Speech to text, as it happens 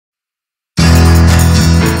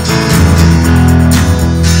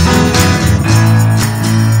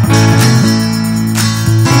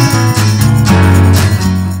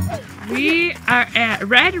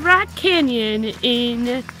Red Rock Canyon in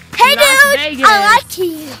Hey Las dude, Vegas. I like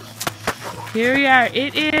you. Here we are.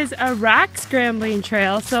 It is a rock scrambling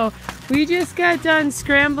trail. So we just got done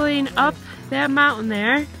scrambling up that mountain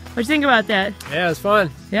there. What'd you think about that? Yeah, it was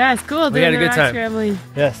fun. Yeah, it's cool. We had a good rock time. Scrambling.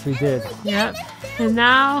 Yes, we did. Yep. And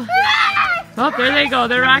now, oh, there they go.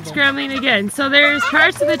 They're rock scrambling again. So there's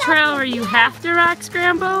parts of the trail where you have to rock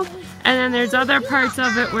scramble, and then there's other parts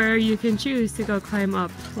of it where you can choose to go climb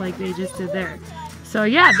up like they just did there. So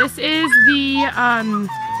yeah, this is the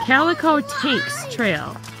Calico Tanks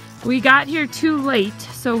trail. We got here too late,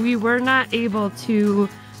 so we were not able to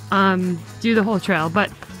do the whole trail, but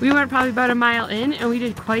we went probably about a mile in and we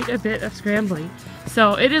did quite a bit of scrambling.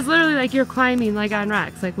 So it is literally like you're climbing like on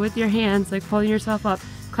rocks, like with your hands, like pulling yourself up,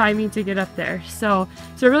 climbing to get up there. So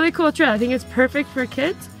it's a really cool trail. I think it's perfect for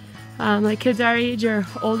kids. Like kids our age or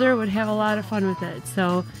older would have a lot of fun with it.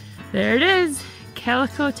 So there it is,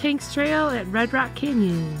 Calico Tanks Trail at Red Rock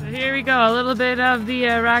Canyon. So here we go, a little bit of the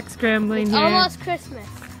rock scrambling here. Almost Christmas.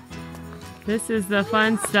 This is the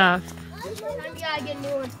fun stuff. I gotta get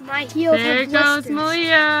new ones. My heels There goes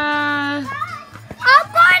Malia. I'm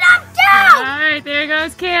going up too! Alright, there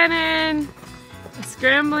goes Cannon.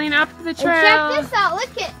 Scrambling up the trail. And check this out,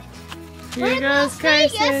 look it. Here goes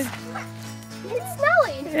Carson. It's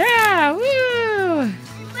snowing. Yeah, woo!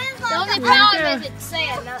 The only problem is it's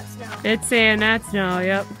sand, not snow. It's sand, not snow,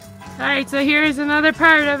 yep. Alright, so here's another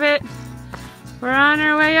part of it. We're on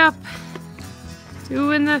our way up.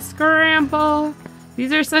 Doing the scramble.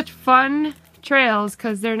 These are such fun trails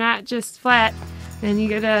because they're not just flat and you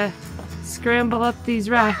gotta scramble up these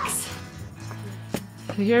rocks.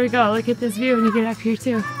 So here we go, look at this view when you get up here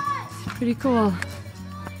too. It's pretty cool.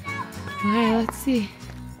 Alright, let's see.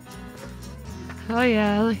 Oh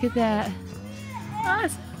yeah, look at that.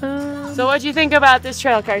 Awesome. So what'd you think about this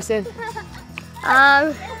trail, Carson?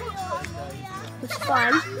 It's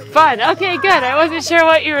fun. Fun, okay good. I wasn't sure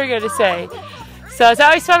what you were gonna say. So it's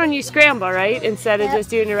always fun when you scramble, right? Instead of just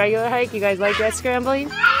doing a regular hike. You guys like that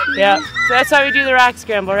scrambling? Yeah. So that's why we do the rock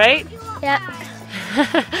scramble, right? Yeah.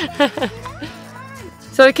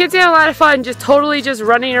 So the kids had a lot of fun just totally just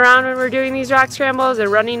running around when we're doing these rock scrambles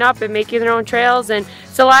and running up and making their own trails, and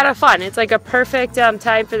it's a lot of fun. It's like a perfect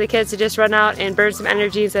time for the kids to just run out and burn some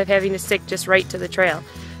energy instead of having to stick just right to the trail.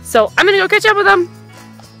 So I'm gonna go catch up with them.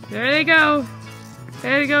 There they go.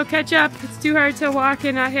 There they go, catch up. It's too hard to walk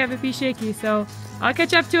and not have it be shaky, so I'll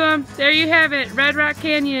catch up to them. There you have it, Red Rock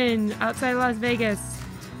Canyon outside Las Vegas.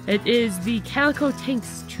 It is the Calico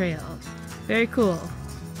Tanks Trail. Very cool.